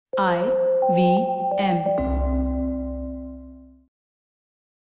IVM.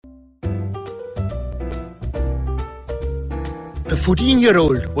 The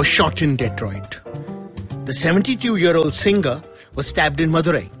 14-year-old was shot in Detroit. The 72-year-old singer was stabbed in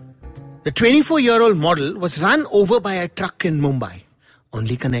Madurai. The 24-year-old model was run over by a truck in Mumbai.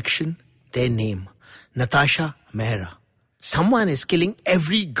 Only connection, their name, Natasha Mehra. Someone is killing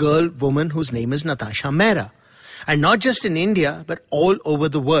every girl, woman whose name is Natasha Mehra. And not just in India, but all over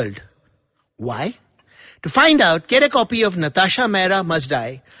the world. Why? To find out, get a copy of Natasha Mehra Must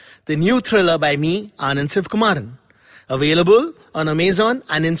Die, the new thriller by me, Anand Sivkumaran. Available on Amazon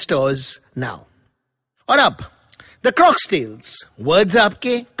and in stores now. और अब The Crocs Tales, words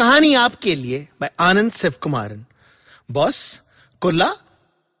आपके, कहानी आपके लिए by Anand Sivkumaran. Boss, Kurla,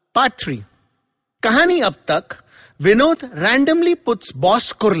 Part 3. कहानी अब तक, Vinod randomly puts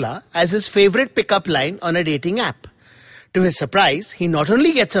Boss Kurla as his favorite pickup line on a dating app. To his surprise, he not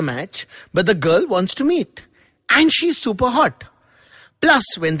only gets a match, but the girl wants to meet. And she's super hot. Plus,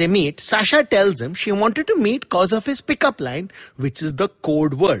 when they meet, Sasha tells him she wanted to meet cause of his pickup line, which is the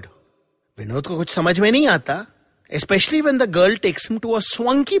code word. Vinod को कुछ समझ में नहीं आता, especially when the girl takes him to a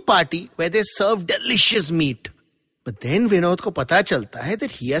swanky party where they serve delicious meat. But then Vinod को पता चलता है that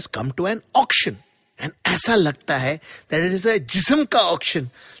he has come to an auction. And ऐसा लगता है that it is a जिस्म का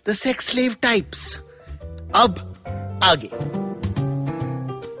auction, the sex slave types. अब आगे.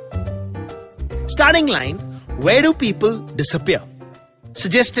 Starting line, where do people disappear?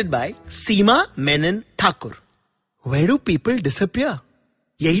 Suggested by Seema Menon Thakur. Where do people disappear?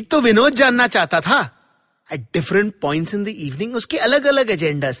 यही तो विनोद जानना चाहता था. At different points in the evening, उसके अलग-अलग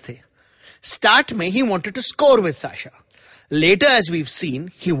agendas थे. Start में he wanted to score with Sasha. Later, as we've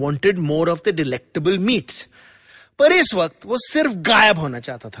seen, he wanted more of the delectable meats. पर इस वक्त वो सिर्फ गायब होना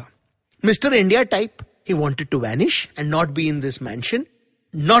चाहता था. Mr. India type, he wanted to vanish and not be in this mansion,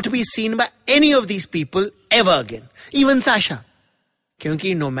 not be seen by any of these people ever again, even Sasha.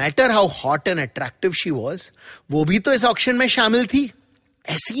 क्योंकि no matter how hot and attractive she was, वो भी तो इस auction में शामिल थी.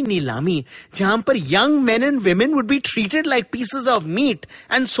 ऐसी नीलामी जहां पर young men and women would be treated like pieces of meat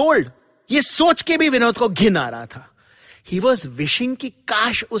and sold. ये सोच के भी विनोद को घिन आ रहा था. He was wishing कि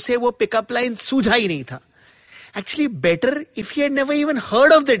काश उसे वो पिकअप लाइन सूझा ही नहीं था. Actually, better if he had never even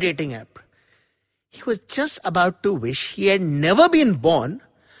heard of the dating app. He was just about to wish he had never been born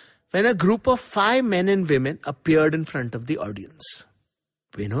when a group of 5 men and women appeared in front of the audience.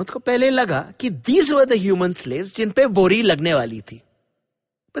 Vinod को पहले लगा कि these were the human slaves जिन पे बोरी लगने वाली थी.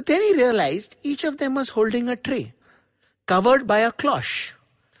 But then he realized each of them was holding a tray covered by a cloche.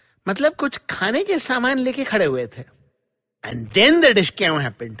 मतलब कुछ खाने के सामान लेके खड़े हुए थे. And then the dish cam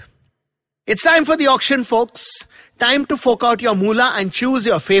happened. It's time for the auction, folks. Time to fork out your moolah and choose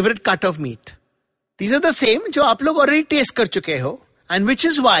your favorite cut of meat. These are the same जो आप लोग already taste कर चुके हो. And which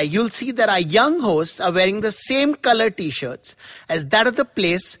is why you'll see that our young hosts are wearing the same color t-shirts as that of the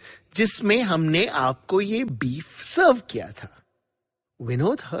place जिसमें हमने आपको ये beef serve किया था.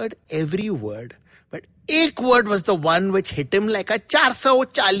 Vinod heard every word, but एक word was the one which hit him like a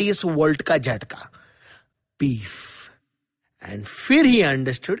 440 volt का झटका. Beef. And फिर he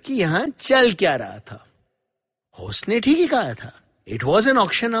understood कि यहाँ चल क्या रहा था. Host ने ठीक ही कहा था. It was an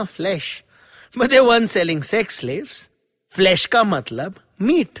auction of flesh, but they weren't selling sex slaves. Flash का मतलब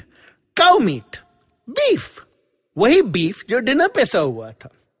मीट, काउ मीट, बीफ. वही बीफ जो डिनर पे सर्व हुआ था.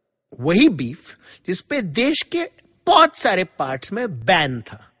 वही बीफ जिसपे देश के बहुत सारे पार्ट्स में बैन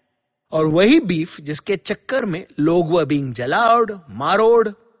था. और वही बीफ जिसके चक्कर में लोग वर बीइंग जलाउड,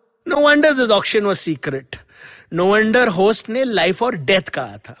 मारोड. No wonder this auction was secret. No wonder host ने लाइफ और डेथ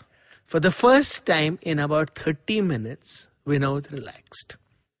कहा था. For the first time in about 30 minutes Vinod relaxed.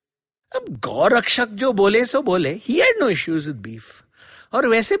 अब गौ रक्षक जो बोले सो बोले, he had no issues with beef. और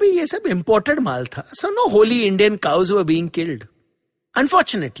वैसे भी ये सब imported माल था, so no holy Indian cows were being killed.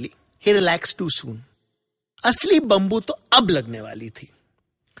 Unfortunately, he relaxed too soon. असली बंबू तो अब लगने वाली थी.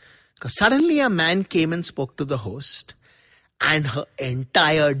 Because suddenly a man came and spoke to the host, and her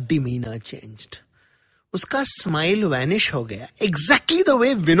entire demeanor changed. उसका smile vanish हो गया, exactly the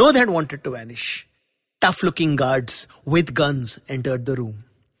way Vinod had wanted to vanish. Tough-looking guards with guns entered the room.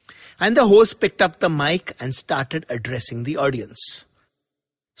 And the host picked up the mic and started addressing the audience.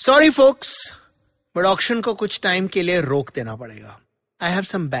 Sorry folks, but auction को कुछ time के लिए रोक देना पड़ेगा. I have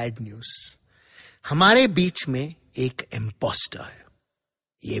some bad news. हमारे बीच में एक imposter है.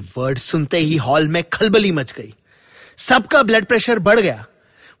 ये वर्ड सुनते ही हॉल में खलबली मच गई. सबका ब्लड प्रेशर बढ़ गया.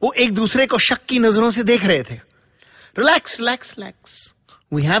 वो एक दूसरे को शक की नजरों से देख रहे थे. Relax, relax, relax.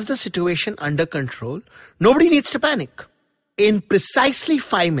 We have the situation under control. Nobody needs to panic. In precisely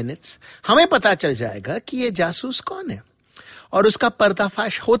 5 minutes, हमें पता चल जाएगा कि ये जासूस कौन है. और उसका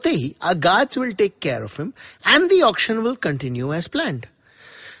पर्दाफाश होते ही our guards will take care of him and the auction will continue as planned.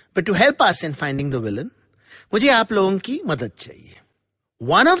 But to help us in finding the villain, मुझे आप लोगों की मदद चाहिए.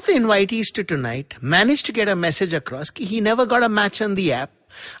 One of the invitees to tonight managed to get a message across कि he never got a match on the app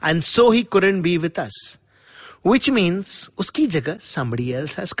and so he couldn't be with us. Which means उसकी जगह somebody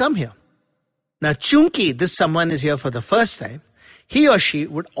else has come here. Now चूंकि this someone is here for the first time, he or she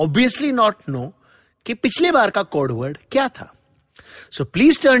would obviously not know कि पिछले बार का code word क्या था. So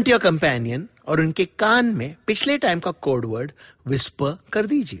please turn to your companion और उनके कान में पिछले टाइम का code word whisper कर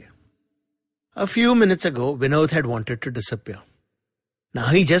दीजिए. A few minutes ago, Vinod had wanted to disappear. Now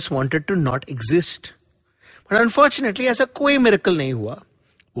he just wanted to not exist. But unfortunately, ऐसा कोई miracle नहीं हुआ.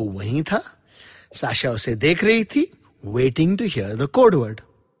 वो वहीं था. साशा उसे देख रही थी, waiting to hear the code word.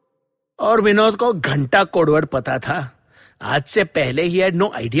 और विनोद को घंटा code word पता था. आज से पहले he had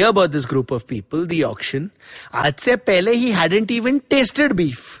no idea about this group of people, the auction. आज से पहले he hadn't even tasted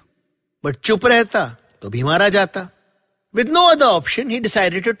beef. But चुप रहता तो भी मारा जाता. With no other option, he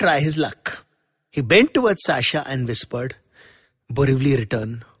decided to try his luck. He bent towards Sasha and whispered, "Borivali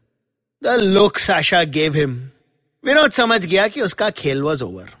return." The look Sasha gave him. Vinod समझ गया कि उसका खेल was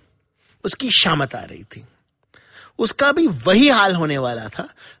over. उसकी शामत आ रही थी. उसका भी वही हाल होने वाला था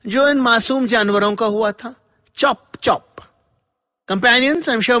जो इन मासूम जानवरों का हुआ था. Chop, chop. Companions,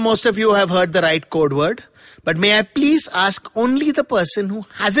 I'm sure most of you have heard the right code word, but may I please ask only the person who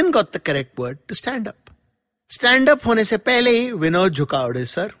hasn't got the correct word to stand up. Stand up होने से पहले ही विनोद झुका उड़े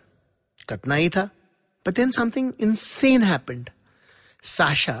sir. कटना ही था. But then something insane happened.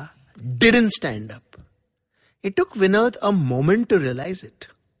 Sasha didn't stand up. It took Vinod a moment to realize it.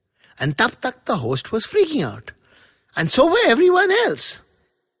 And तब तक the host was freaking out. And so were everyone else.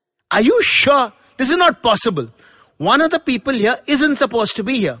 Are you sure? This is not possible. One of the people here isn't supposed to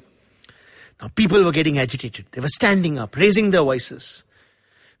be here. Now people were getting agitated. They were standing up, raising their voices.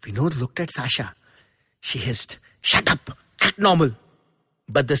 Vinod looked at Sasha. She hissed, "Shut up, act normal."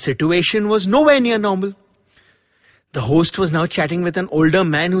 But the situation was nowhere near normal. The host was now chatting with an older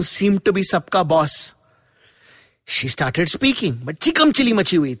man who seemed to be sabka boss. She started speaking, but chikam chili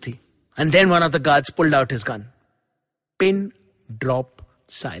machi hui thi. And then one of the guards pulled out his gun. Pin drop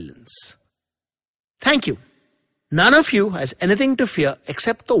silence. Thank you. None of you has anything to fear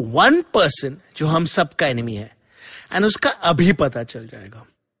except the one person जो हम सबका enemy है. And उसका अभी पता चल जाएगा.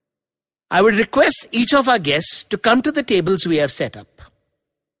 I would request each of our guests to come to the tables we have set up.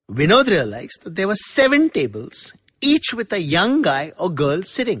 Vinod realized that there were 7 tables, each with a young guy or girl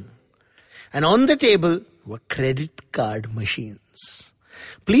sitting. And on the table were credit card machines.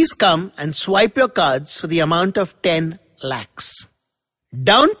 Please come and swipe your cards for the amount of 10 lakhs.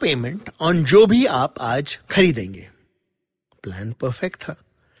 Down payment on जो भी आप आज खरीदेंगे. Plan perfect था.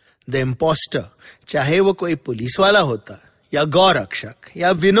 The imposter, चाहे वो कोई police वाला होता, या गौरक्षक,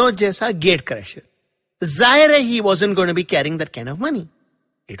 या विनोद जैसा gate crasher, जाहिर है he wasn't going to be carrying that kind of money.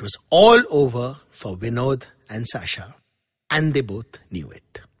 It was all over for Vinod and Sasha, and they both knew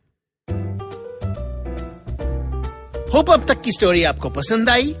it. Hope अब तक की story आपको पसंद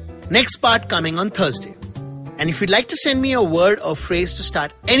आई. Next part coming on Thursday. And if you'd like to send me a word or phrase to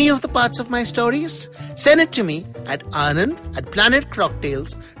start any of the parts of my stories, send it to me at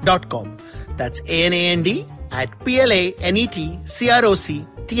anand@planetcrocktails.com. That's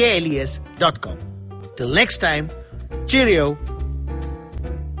ANAND@PLANETCROCTALES.com. Till next time, cheerio.